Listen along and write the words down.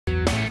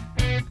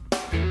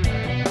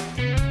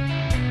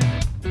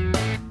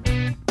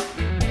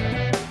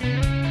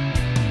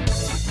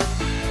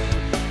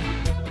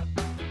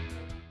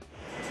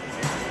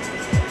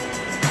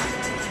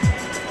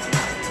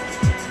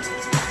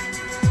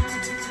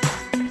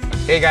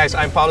Hey guys,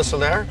 I'm Paulo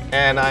Soler,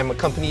 and I'm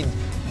accompanied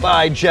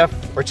by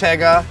Jeff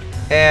Ortega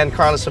and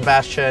Carlos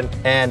Sebastian,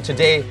 and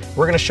today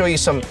we're going to show you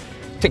some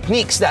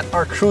techniques that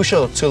are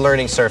crucial to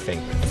learning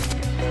surfing.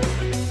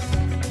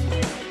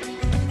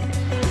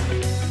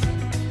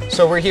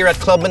 So we're here at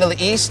Club Manila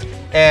East,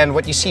 and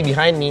what you see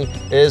behind me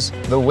is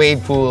the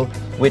wave pool,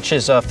 which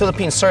is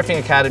Philippine Surfing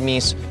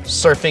Academy's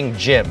surfing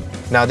gym.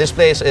 Now this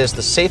place is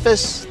the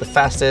safest, the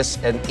fastest,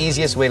 and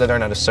easiest way to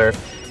learn how to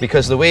surf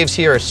because the waves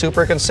here are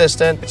super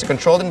consistent. It's a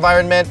controlled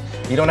environment.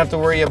 You don't have to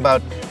worry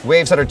about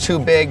waves that are too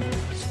big,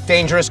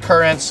 dangerous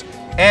currents,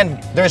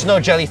 and there's no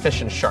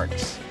jellyfish and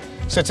sharks.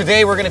 So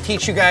today we're going to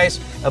teach you guys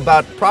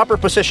about proper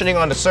positioning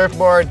on the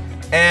surfboard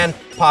and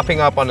popping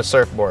up on the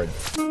surfboard.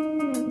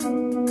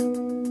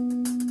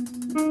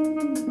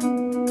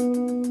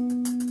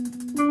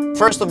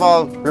 First of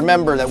all,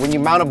 remember that when you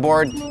mount a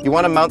board, you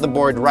want to mount the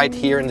board right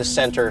here in the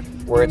center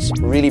where it's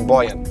really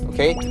buoyant,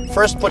 okay?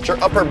 First, put your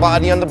upper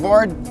body on the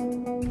board,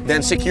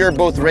 then secure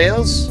both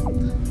rails,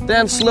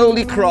 then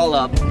slowly crawl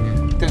up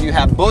till you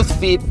have both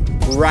feet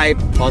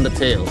right on the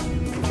tail,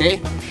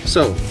 okay?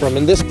 So,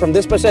 from this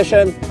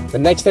position, the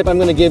next tip I'm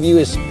going to give you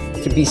is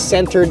to be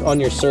centered on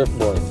your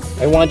surfboard.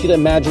 I want you to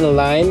imagine a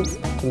line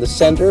from the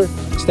center,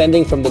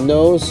 extending from the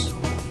nose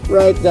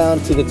right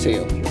down to the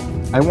tail.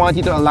 I want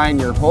you to align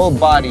your whole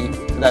body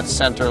to that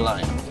center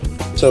line.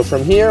 So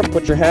from here,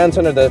 put your hands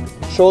under the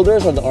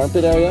shoulders, on the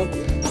armpit area.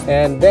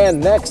 And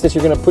then next is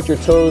you're gonna put your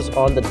toes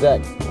on the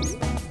deck.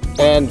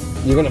 And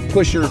you're gonna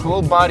push your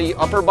whole body,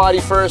 upper body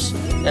first,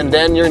 and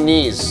then your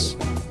knees.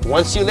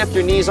 Once you lift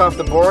your knees off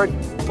the board,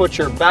 put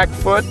your back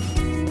foot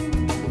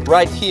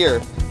right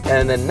here.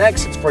 And then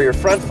next, it's for your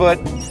front foot.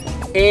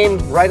 Aim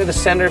right at the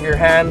center of your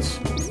hands.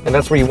 And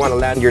that's where you wanna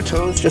land your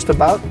toes, just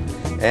about.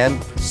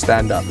 And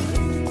stand up.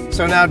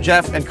 So now,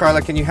 Jeff and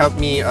Carla, can you help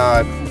me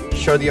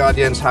show the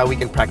audience how we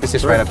can practice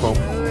this right at home?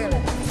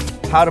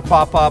 How to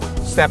pop up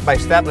step by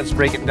step. Let's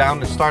break it down.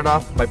 Let's start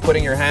off by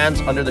putting your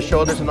hands under the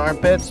shoulders and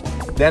armpits,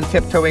 then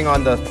tiptoeing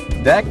on the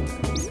deck.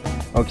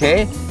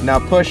 Okay, now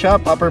push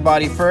up, upper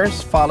body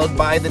first, followed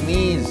by the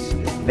knees.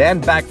 Then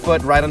back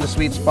foot right on the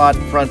sweet spot,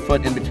 front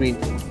foot in between.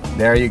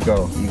 There you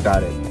go, you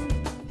got it.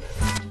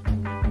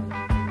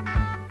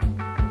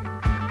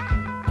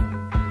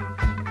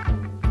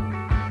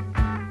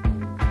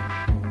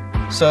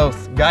 So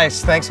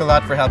guys, thanks a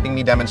lot for helping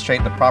me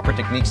demonstrate the proper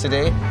techniques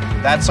today.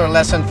 That's our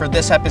lesson for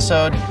this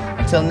episode.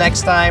 Until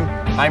next time,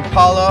 I'm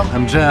Paulo.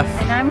 I'm Jeff.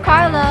 And I'm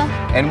Carla.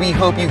 And we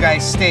hope you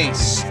guys stay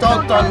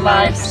stoked on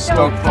life,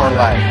 stoked for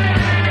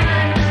life.